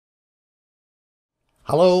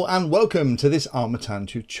Hello and welcome to this Armattan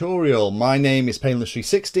tutorial. My name is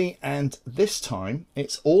Painless360 and this time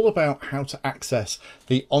it's all about how to access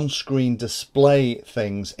the on-screen display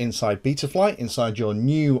things inside Betaflight, inside your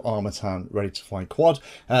new Armattan Ready to Fly quad.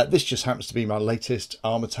 This just happens to be my latest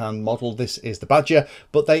Armattan model. This is the Badger,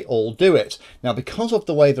 but they all do it. Now, because of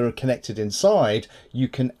the way they're connected inside, you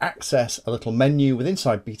can access a little menu with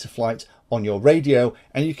inside Betaflight on your radio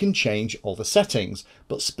and you can change all the settings.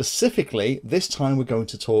 But specifically this time we're going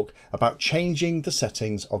to talk about changing the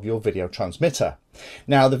settings of your video transmitter.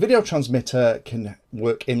 Now, the video transmitter can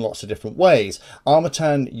work in lots of different ways.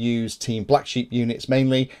 Armattan use Team Black Sheep units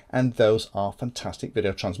mainly, and those are fantastic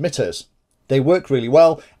video transmitters. They work really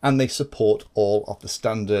well and they support all of the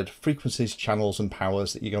standard frequencies, channels and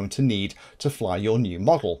powers that you're going to need to fly your new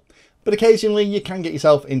model. But occasionally you can get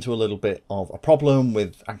yourself into a little bit of a problem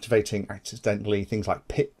with activating accidentally things like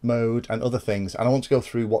pit mode and other things. And I want to go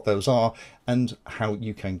through what those are and how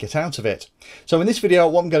you can get out of it. So in this video,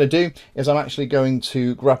 what I'm going to do is I'm actually going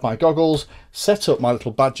to grab my goggles, set up my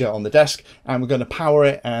little Badger on the desk, and we're going to power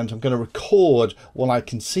it, and I'm going to record what I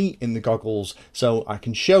can see in the goggles so I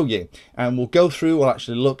can show you. And we'll go through, we'll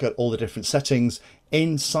actually look at all the different settings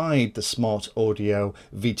inside the Smart Audio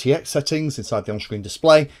VTX settings inside the on-screen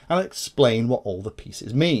display, and I'll explain what all the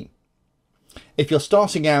pieces mean. If you're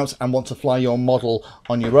starting out and want to fly your model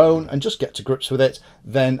on your own and just get to grips with it,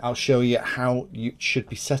 then I'll show you how you should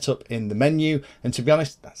be set up in the menu. And to be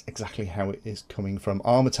honest, that's exactly how it is coming from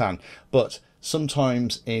Armattan. But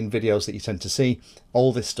sometimes in videos that you tend to see,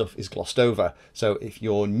 all this stuff is glossed over. So if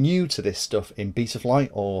you're new to this stuff in Betaflight,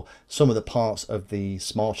 or some of the parts of the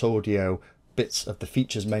Smart Audio bits of the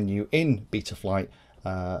features menu in Betaflight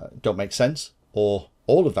don't make sense, or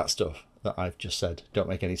all of that stuff that I've just said don't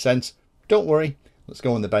make any sense, don't worry, let's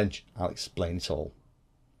go on the bench, I'll explain it all.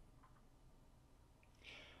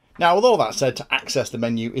 Now, with all that said, to access the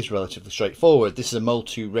menu is relatively straightforward. This is a Mode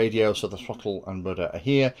 2 radio, so the throttle and rudder are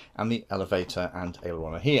here, and the elevator and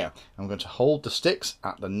aileron are here. I'm going to hold the sticks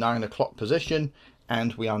at the 9 o'clock position,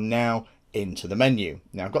 and we are now into the menu.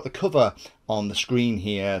 Now, I've got the cover on the screen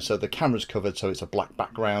here, so the camera's covered, so it's a black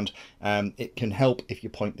background. It can help if you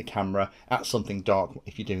point the camera at something dark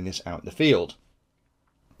if you're doing this out in the field.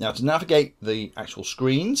 Now, to navigate the actual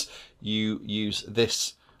screens, you use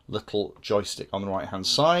this little joystick on the right hand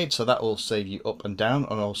side, so that will save you up and down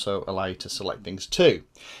and also allow you to select things too.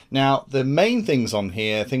 Now, the main things on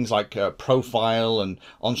here, things like profile and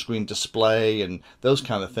on-screen display and those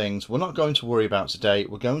kind of things, we're not going to worry about today.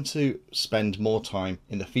 We're going to spend more time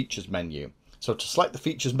in the features menu. So to select the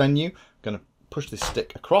features menu, I'm going to push this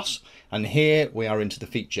stick across, and here we are into the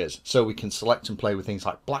features. So we can select and play with things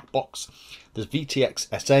like black box, there's VTX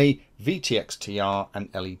SA, VTX TR and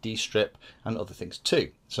LED strip and other things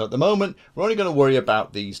too. So at the moment we're only going to worry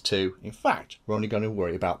about these two. In fact, we're only going to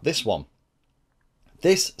worry about this one.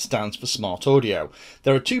 This stands for Smart Audio.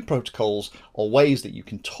 There are two protocols or ways that you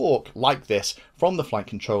can talk like this from the flight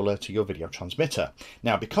controller to your video transmitter.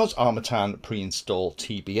 Now, because Armattan pre-install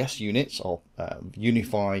TBS units or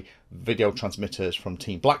Unify video transmitters from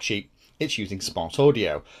Team Black Sheep, it's using Smart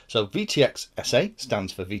Audio. So VTX SA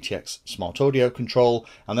stands for VTX Smart Audio Control,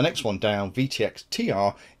 and the next one down, VTX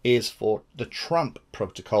TR, is for the TRAMP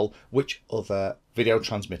protocol, which other video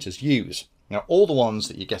transmitters use. Now, all the ones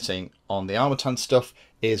that you're getting on the Armattan stuff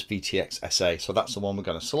is VTX SA, so that's the one we're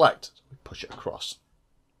going to select. So we push it across.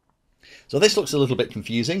 So this looks a little bit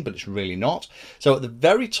confusing, but it's really not. So at the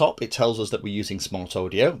very top, it tells us that we're using Smart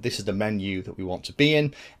Audio. This is the menu that we want to be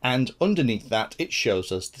in, and underneath that, it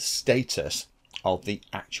shows us the status of the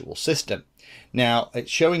actual system. Now,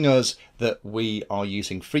 it's showing us that we are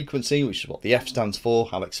using frequency, which is what the F stands for.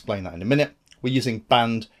 I'll explain that in a minute. We're using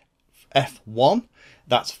band F1.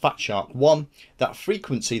 That's Fat Shark 1. That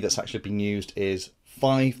frequency that's actually being used is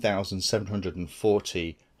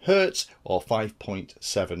 5,740 Hertz or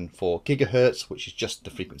 5.74 gigahertz, which is just the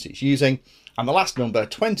frequency it's using. And the last number,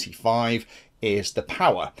 25, is the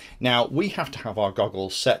power. Now, we have to have our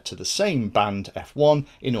goggles set to the same band F1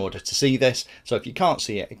 in order to see this. So if you can't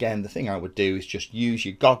see it, again, the thing I would do is just use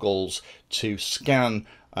your goggles to scan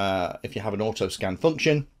if you have an auto scan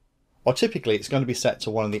function. Or typically it's going to be set to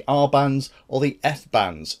one of the R bands or the F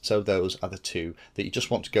bands. So those are the two that you just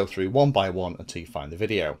want to go through one by one until you find the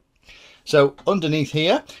video. So underneath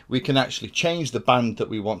here, we can actually change the band that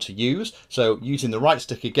we want to use. So using the right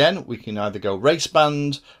stick again, we can either go race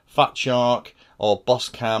band, Fat Shark, or Boss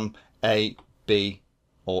Cam A, B,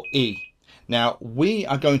 or E. Now we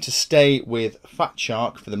are going to stay with Fat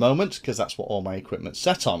Shark for the moment because that's what all my equipment's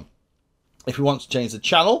set on. If we want to change the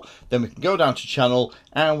channel, then we can go down to channel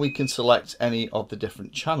and we can select any of the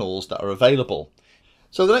different channels that are available.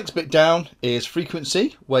 So the next bit down is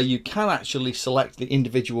frequency, where you can actually select the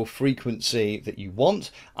individual frequency that you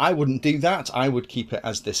want. I wouldn't do that. I would keep it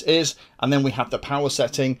as this is. And then we have the power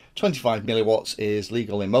setting. 25 milliwatts is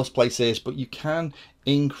legal in most places, but you can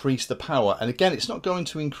increase the power. And again, it's not going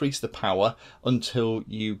to increase the power until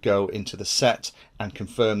you go into the set and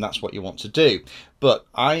confirm that's what you want to do. But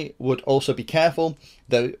I would also be careful.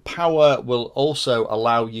 The power will also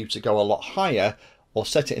allow you to go a lot higher, or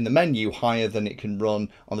set it in the menu higher than it can run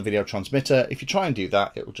on the video transmitter. If you try and do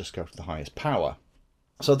that, it will just go to the highest power.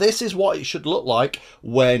 So this is what it should look like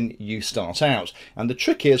when you start out. And the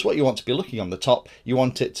trick is, what you want to be looking on the top, you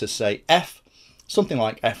want it to say F, something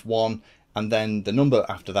like F1, and then the number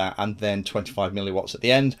after that, and then 25 milliwatts at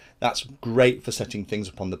the end. That's great for setting things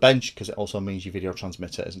up on the bench, because it also means your video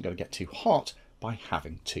transmitter isn't going to get too hot by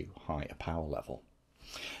having too high a power level.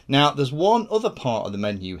 Now, there's one other part of the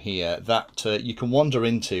menu here that you can wander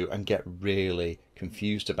into and get really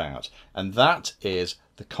confused about, and that is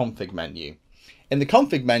the config menu. In the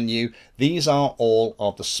config menu, these are all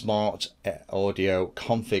of the smart audio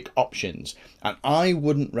config options, and I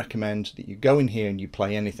wouldn't recommend that you go in here and you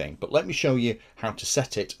play anything, but let me show you how to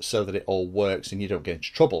set it so that it all works and you don't get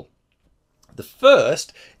into trouble. The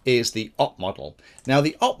first is the op model. Now,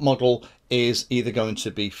 the op model is either going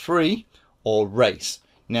to be free or race.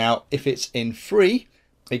 Now, if it's in free,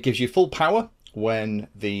 it gives you full power when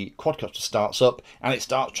the quadcopter starts up and it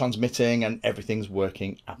starts transmitting and everything's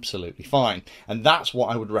working absolutely fine. And that's what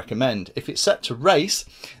I would recommend. If it's set to race,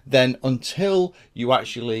 then until you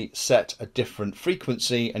actually set a different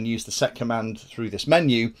frequency and use the set command through this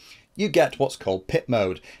menu, you get what's called pit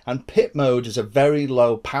mode. And pit mode is a very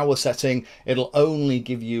low power setting. It'll only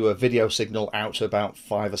give you a video signal out to about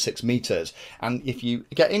 5 or 6 meters. And if you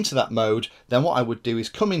get into that mode, then what I would do is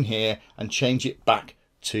come in here and change it back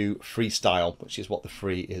to freestyle, which is what the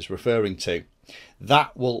free is referring to.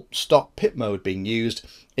 That will stop pit mode being used.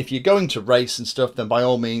 If you're going to race and stuff, then by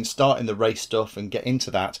all means start in the race stuff and get into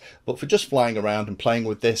that. But for just flying around and playing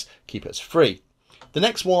with this, keep it as free. The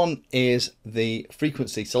next one is the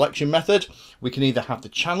frequency selection method. We can either have the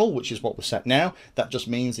channel, which is what we're set now. That just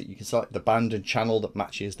means that you can select the band and channel that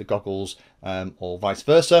matches the goggles, or vice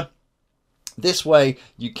versa. This way,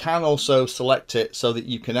 you can also select it so that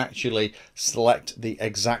you can actually select the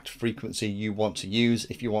exact frequency you want to use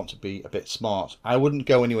if you want to be a bit smart. I wouldn't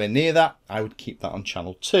go anywhere near that. I would keep that on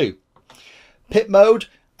channel 2. Pit mode,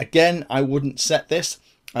 again, I wouldn't set this.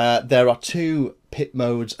 There are 2 pit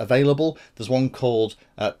modes available. There's one called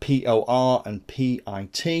POR and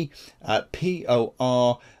PIT.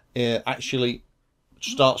 POR actually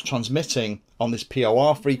starts transmitting on this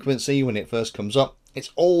POR frequency when it first comes up.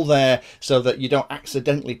 It's all there so that you don't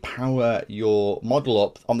accidentally power your model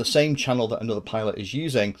up on the same channel that another pilot is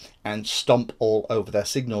using and stomp all over their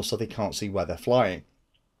signals so they can't see where they're flying.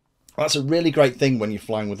 That's a really great thing when you're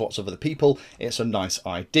flying with lots of other people. It's a nice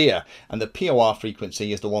idea. And the POR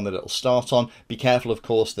frequency is the one that it'll start on. Be careful, of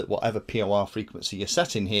course, that whatever POR frequency you're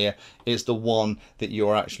set in here is the one that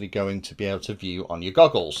you're actually going to be able to view on your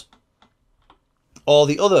goggles. Or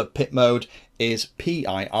the other pit mode is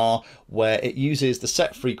PIR, where it uses the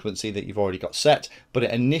set frequency that you've already got set, but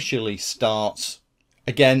it initially starts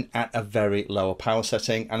again at a very lower power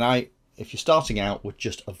setting. And if you're starting out, would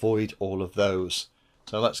just avoid all of those.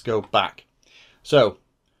 So let's go back. So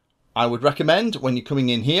I would recommend when you're coming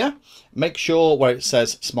in here, make sure where it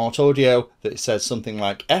says smart audio that it says something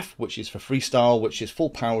like F, which is for freestyle, which is full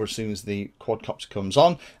power as soon as the quadcopter comes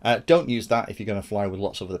on. Don't use that if you're going to fly with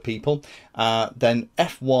lots of other people. Then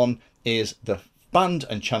F1 is the band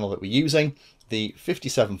and channel that we're using. The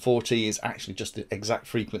 5740 is actually just the exact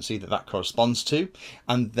frequency that corresponds to.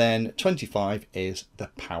 And then 25 is the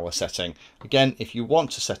power setting. Again, if you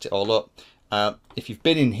want to set it all up, if you've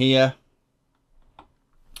been in here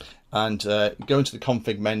and go into the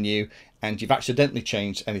config menu and you've accidentally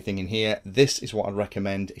changed anything in here, this is what I'd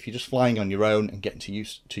recommend. If you're just flying on your own and getting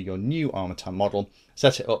used to your new Armattan model,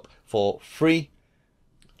 set it up for free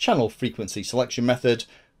channel frequency selection method,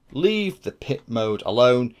 leave the pit mode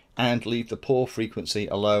alone and leave the poor frequency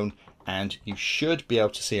alone, and you should be able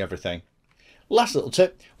to see everything. Last little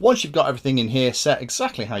tip, once you've got everything in here set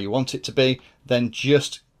exactly how you want it to be, then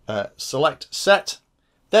just select set,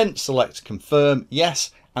 then select confirm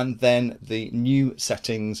yes, and then the new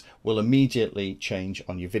settings will immediately change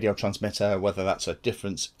on your video transmitter, whether that's a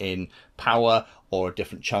difference in power or a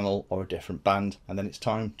different channel or a different band, and then it's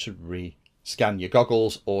time to re-scan your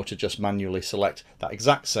goggles or to just manually select that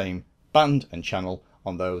exact same band and channel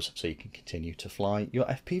on those so you can continue to fly your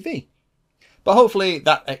FPV. But hopefully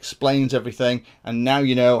that explains everything, and now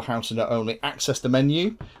you know how to not only access the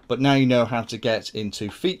menu, but now you know how to get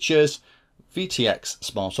into features, VTX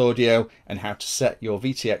Smart Audio and how to set your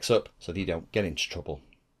VTX up so that you don't get into trouble.